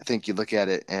I think you look at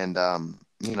it and,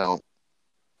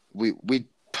 we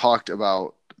talked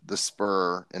about the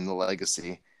Spur and the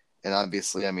legacy, and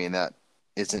obviously, I mean, that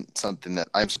isn't something that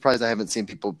I'm surprised I haven't seen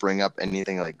people bring up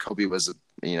anything like Kobe was,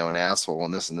 an asshole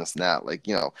and this and this and that. Like,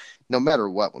 no matter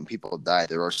what, when people die,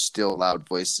 there are still loud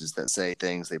voices that say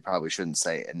things they probably shouldn't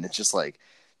say, and it's just like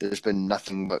there's been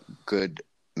nothing but good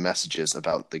messages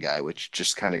about the guy, which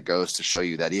just kind of goes to show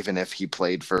you that even if he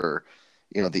played for,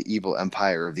 the evil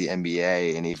empire of the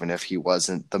NBA, and even if he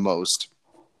wasn't the most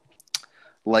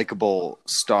likable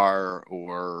star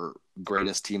or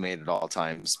greatest teammate at all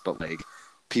times, but like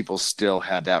people still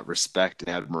had that respect and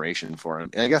admiration for him.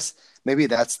 And I guess maybe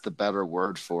that's the better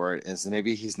word for it, is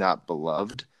maybe he's not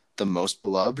beloved, the most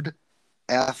beloved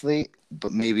athlete,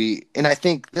 but maybe, and I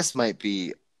think this might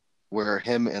be where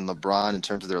him and LeBron in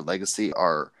terms of their legacy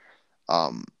are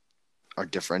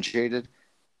differentiated,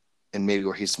 and maybe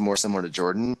where he's more similar to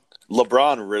Jordan.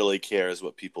 LeBron really cares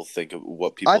what people think of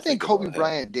what people. I think Kobe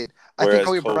Bryant did. I think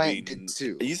Kobe Bryant did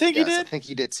too. You think he did? I think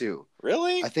he did too.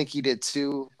 Really? I think he did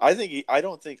too. I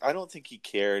don't think he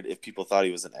cared if people thought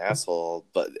he was an asshole,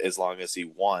 but as long as he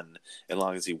won, as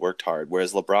long as he worked hard.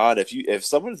 Whereas LeBron, if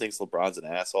someone thinks LeBron's an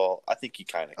asshole, I think he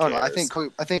kind of cares. Oh no, I think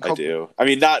Kobe, I do. I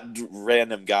mean, not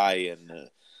random guy in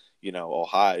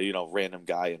Ohio, random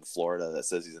guy in Florida that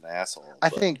says he's an asshole.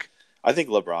 I think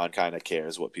LeBron kind of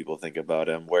cares what people think about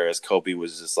him, whereas Kobe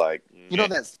was just like,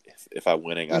 if I'm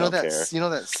winning, I don't care. You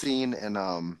know that scene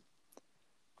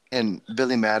in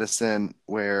Billy Madison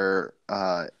where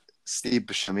Steve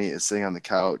Buscemi is sitting on the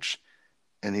couch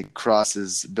and he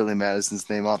crosses Billy Madison's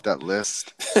name off that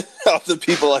list of the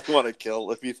people I want to kill,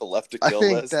 the people left to kill. I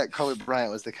think that Kobe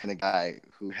Bryant was the kind of guy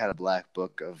who had a black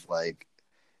book of like,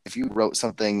 if you wrote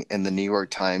something in the New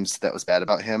York Times that was bad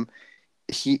about him,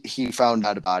 he found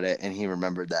out about it and he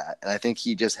remembered that. And I think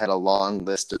he just had a long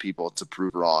list of people to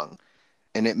prove wrong.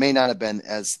 And it may not have been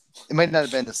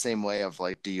the same way of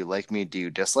like, do you like me? Do you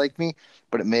dislike me?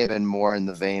 But it may have been more in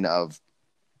the vein of,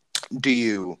 do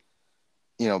you,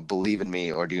 believe in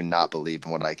me, or do you not believe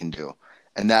in what I can do?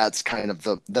 And that's kind of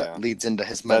leads into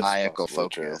his maniacal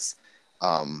focus.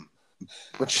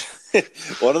 Which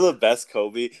one of the best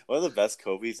Kobe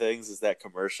things is that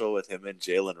commercial with him and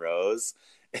Jalen Rose.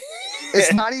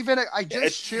 It's not even I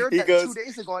just shared that 2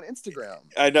 days ago on Instagram.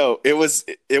 I know it was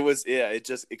it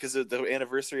just because the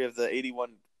anniversary of the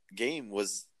 81 game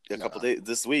was a couple days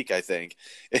this week, I think.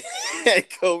 And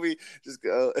Kobe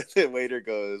the waiter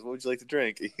goes, "What would you like to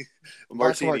drink?"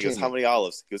 Martini. He goes, "How many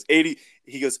olives?" He goes, 80.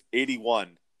 He goes,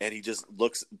 81. And he just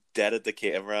looks dead at the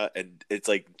camera, and it's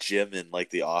like Jim in like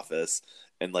The Office,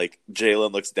 and like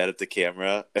Jalen looks dead at the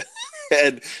camera,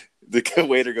 and the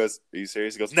waiter goes, "Are you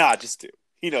serious?" He goes, "Nah, just 2."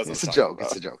 He knows it's a joke.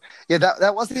 It's a joke. Yeah, that's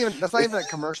not even a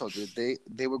commercial, dude.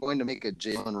 They were going to make a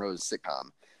Jalen Rose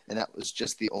sitcom, and that was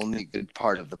just the only good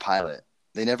part of the pilot.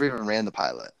 They never even ran the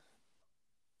pilot.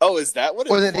 Oh, is that what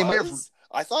it was? They may have,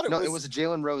 I thought it was. No, it was a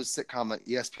Jalen Rose sitcom that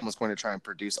ESPN was going to try and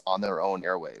produce on their own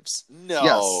airwaves. No,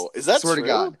 yes. Is that swear true? to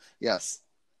God, yes.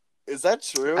 Is that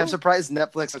true? I'm surprised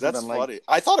Netflix hasn't That's been funny.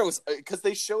 I thought it was because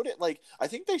they showed it I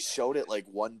think they showed it like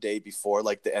one day before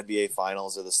like the NBA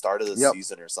Finals or the start of the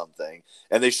season or something,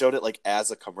 and they showed it like as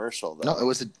a commercial. Though. No, it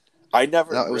was a. I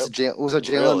never. No, it was a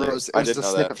Jalen Rose. It was a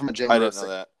snippet from a Jalen Rose. I didn't know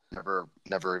that.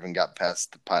 Never even got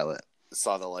past the pilot.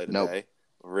 Saw the light of day.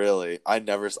 Really, I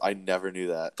never knew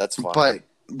that. That's funny.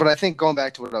 But I think going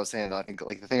back to what I was saying, I think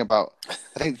like the thing about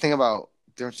the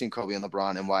difference between Kobe and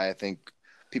LeBron, and why I think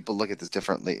people look at this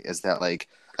differently is that like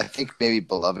I think maybe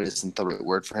beloved isn't the right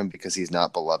word for him because he's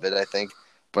not beloved. I think,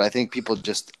 but I think people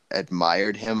just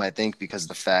admired him. I think because of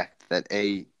the fact that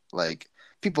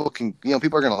people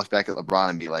are gonna look back at LeBron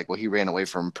and be like, well, he ran away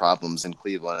from problems in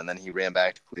Cleveland, and then he ran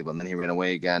back to Cleveland, and then he ran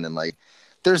away again, and like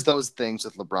there's those things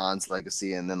with LeBron's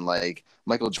legacy, and then like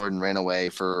Michael Jordan ran away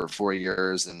for 4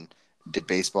 years and did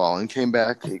baseball and came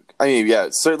back. I mean, yeah,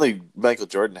 certainly Michael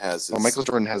Jordan has his Michael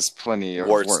Jordan has plenty of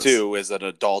warts too, as an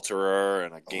adulterer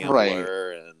and a gambler,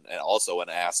 right. and also an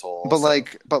asshole. But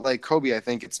like Kobe, I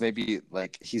think it's maybe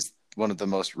like he's one of the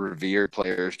most revered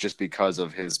players just because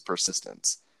of his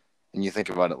persistence. And you think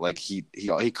about it, like he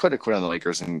could have quit on the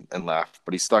Lakers and left,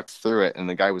 but he stuck through it, and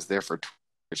the guy was there for 20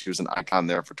 years. He was an icon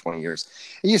there for 20 years.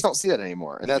 And you just don't see that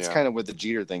anymore. And that's kind of where the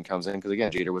Jeter thing comes in, because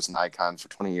again, Jeter was an icon for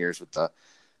 20 years with the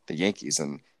Yankees.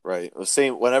 And right, the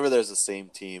same. Whenever there's a same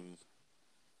team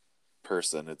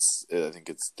person, I think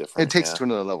it's different. It takes it to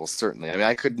another level, certainly. I mean,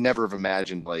 I could never have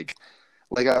imagined like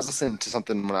I was listening to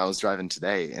something when I was driving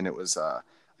today, and it was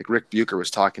like Rick Bucher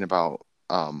was talking about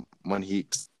when he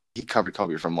covered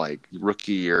Kobe from like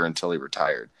rookie year until he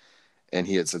retired, and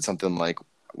he had said something like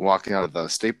walking out of the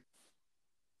Staples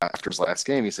after his last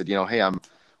game, he said, hey, I'm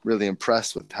really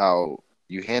impressed with how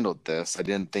you handled this. I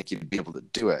didn't think you'd be able to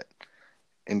do it.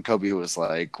 And Kobe was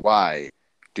like, why?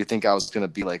 Do you think I was going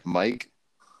to be like Mike?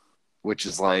 Which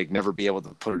is like never be able to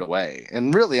put it away.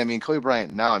 And really, I mean, Kobe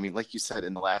Bryant now, I mean, like you said,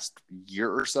 in the last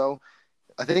year or so,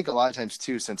 I think a lot of times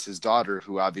too, since his daughter,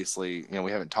 who obviously,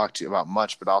 we haven't talked to you about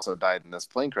much, but also died in this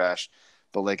plane crash,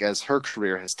 but like as her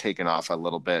career has taken off a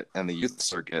little bit and the youth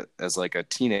circuit as like a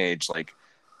teenage, like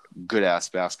good ass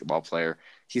basketball player,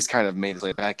 he's kind of made his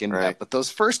way back into that. But those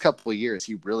first couple of years,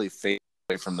 he really faded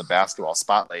away from the basketball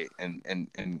spotlight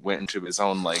and went into his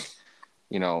own, like,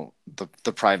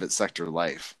 the private sector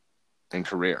life and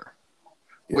career,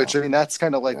 which, I mean, that's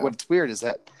kind of like what's weird is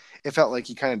that it felt like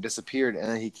he kind of disappeared and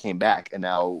then he came back and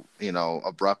now,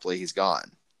 abruptly he's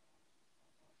gone.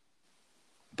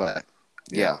 But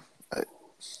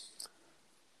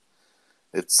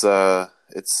it's sad.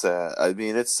 I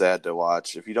mean, it's sad to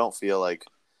watch. If you don't feel like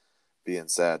being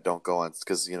sad, don't go on,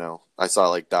 because I saw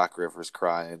like Doc Rivers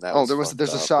crying.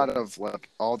 There's a shot of like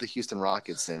all the Houston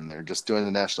Rockets in there just doing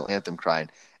the national anthem crying,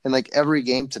 and like every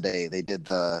game today they did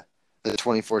the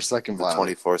 24-second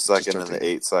violation. 24-second and the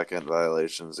 8-second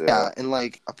violations. Yeah, and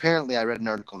like apparently I read an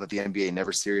article that the NBA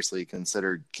never seriously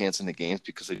considered canceling the games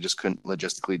because they just couldn't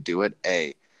logistically do it.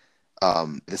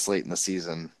 This late in the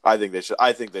season, I think they should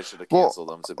have canceled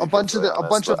them. When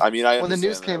the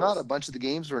news came out, a bunch of the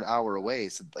games were an hour away,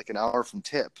 so like an hour from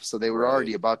tip, so they were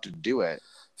already about to do it.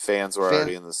 Fans were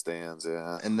already in the stands,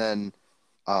 And then,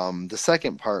 the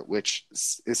second part, which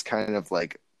is kind of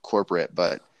like corporate,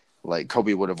 but like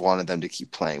Kobe would have wanted them to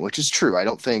keep playing, which is true. I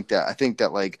think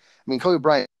that like, I mean, Kobe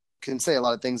Bryant can say a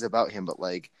lot of things about him, but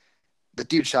like the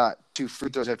dude shot 2 free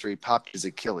throws after he popped his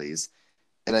Achilles.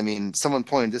 And I mean, someone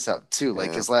pointed this out too.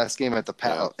 Like his last game at the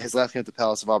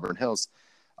Palace of Auburn Hills,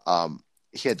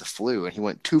 he had the flu and he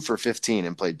went 2 for 15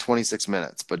 and played 26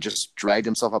 minutes, but just dragged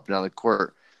himself up and down the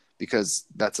court because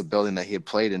that's a building that he had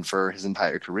played in for his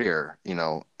entire career,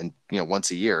 and once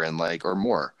a year and like, or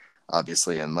more,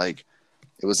 obviously. And like,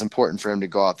 it was important for him to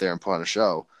go out there and put on a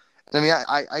show. And I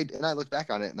mean, I look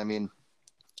back on it and I mean,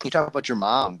 you talk about your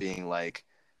mom being like,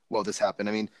 well, this happened.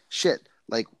 I mean, shit,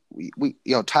 like we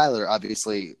Tyler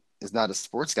obviously is not a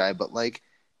sports guy, but like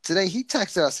today he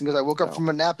texted us and goes, I woke up from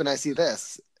a nap and I see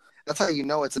this. That's how you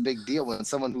know it's a big deal when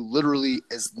someone who literally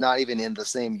is not even in the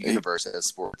same universe as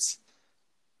sports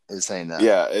is saying that.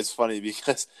 Yeah, it's funny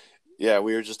because we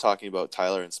were just talking about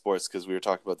Tyler in sports because we were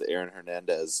talking about the Aaron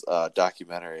Hernandez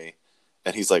documentary.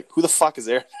 And he's like, who the fuck is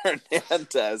Aaron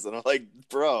Hernandez? And I'm like,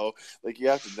 bro, like you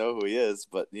have to know who he is,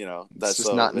 but that's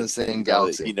just not in the same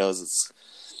galaxy. He knows it's.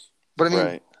 But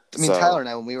I mean, Tyler and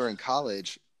I, when we were in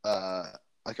college,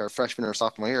 like our freshman or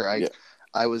sophomore year,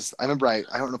 I remember I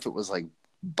don't know if it was like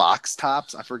box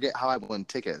tops. I forget how I won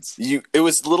tickets. It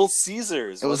was Little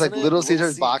Caesars. It was like Little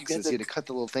Caesars boxes. You had to cut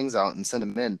the little things out and send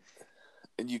them in.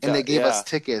 And they gave us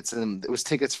tickets, and it was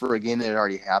tickets for a game that had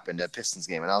already happened, a Pistons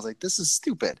game. And I was like, this is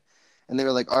stupid. And they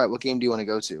were like, all right, what game do you want to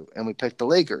go to? And we picked the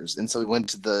Lakers. And so we went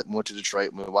to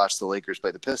Detroit and we watched the Lakers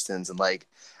play the Pistons. And like,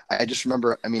 I just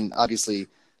remember, I mean, obviously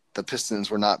the Pistons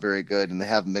were not very good and they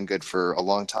haven't been good for a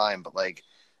long time. But like,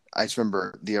 I just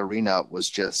remember the arena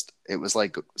was it was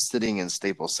like sitting in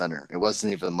Staples Center. It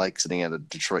wasn't even like sitting at a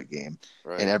Detroit game.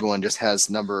 Right. And everyone just has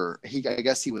I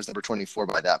guess he was number 24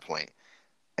 by that point.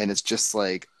 And it's just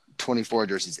like 24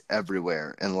 jerseys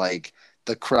everywhere. And like,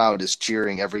 the crowd is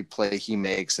cheering every play he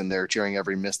makes, and they're cheering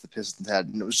every miss the Pistons had.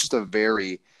 And it was just a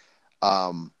very,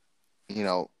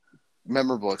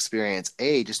 memorable experience.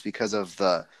 Just because of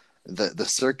the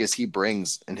circus he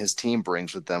brings and his team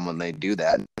brings with them when they do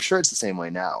that. And I'm sure it's the same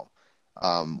way now,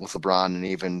 with LeBron and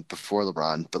even before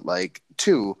LeBron. But like,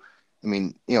 two, I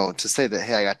mean, to say that,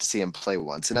 hey, I got to see him play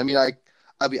once, and I mean,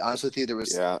 I I'll be honest with you. There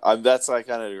was that's I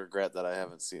kind of regret that I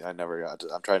haven't seen. I never got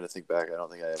to. I'm trying to think back. I don't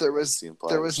think I ever seen him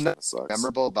play. There was nothing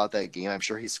memorable about that game. I'm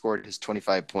sure he scored his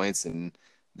 25 points and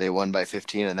they won by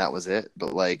 15, and that was it.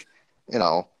 But like,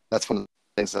 that's one of the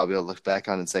things I'll be able to look back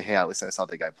on and say, hey, at least I saw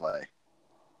the guy play.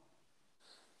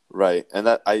 Right, and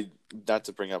not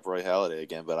to bring up Roy Halladay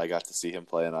again, but I got to see him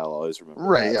play, and I'll always remember.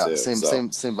 Right, that yeah, too.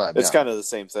 same vibe. It's kind of the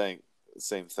same thing.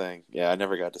 Same thing. Yeah, I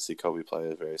never got to see Kobe play.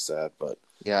 It's very sad, but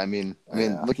yeah, I mean,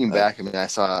 looking back,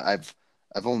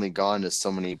 I've only gone to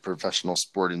so many professional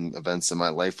sporting events in my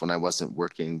life when I wasn't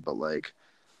working, but like,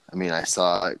 I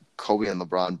saw Kobe and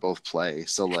LeBron both play,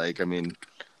 so like,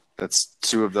 that's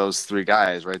two of those three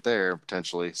guys right there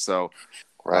potentially. So,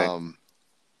 right.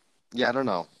 Yeah, I don't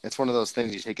know. It's one of those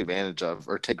things you take advantage of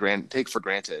or take for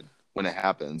granted when it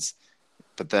happens,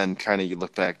 but then kind of you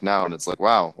look back now and it's like,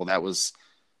 wow, well that was.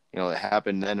 It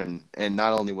happened then, and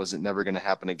not only was it never going to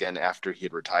happen again after he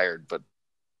had retired, but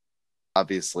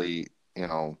obviously,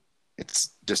 it's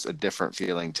just a different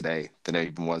feeling today than it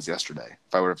even was yesterday.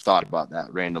 If I would have thought about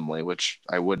that randomly, which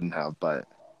I wouldn't have, but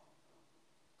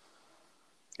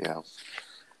yeah.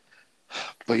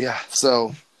 But yeah,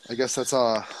 so I guess that's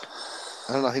all.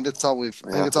 I don't know. I think that's all we've.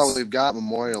 I think that's all we've got.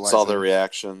 Memorializing. That's all the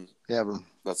reaction. Yeah,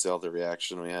 that's all the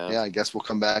reaction we have. Yeah, I guess we'll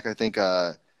come back. I think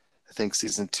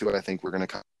season 2. I think we're gonna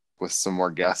come with some more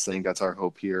guests. I think that's our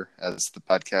hope here as the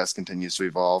podcast continues to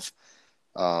evolve.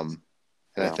 I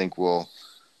think we'll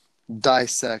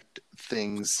dissect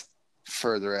things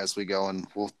further as we go, and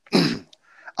we'll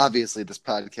obviously this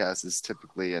podcast is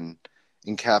typically an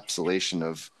encapsulation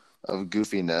of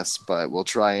goofiness, but we'll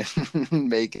try and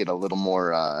make it a little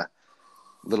more, a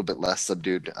little bit less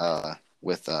subdued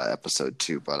with episode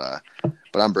 2. But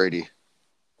I'm Brady,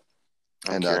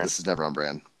 and this is Never on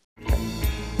Brand.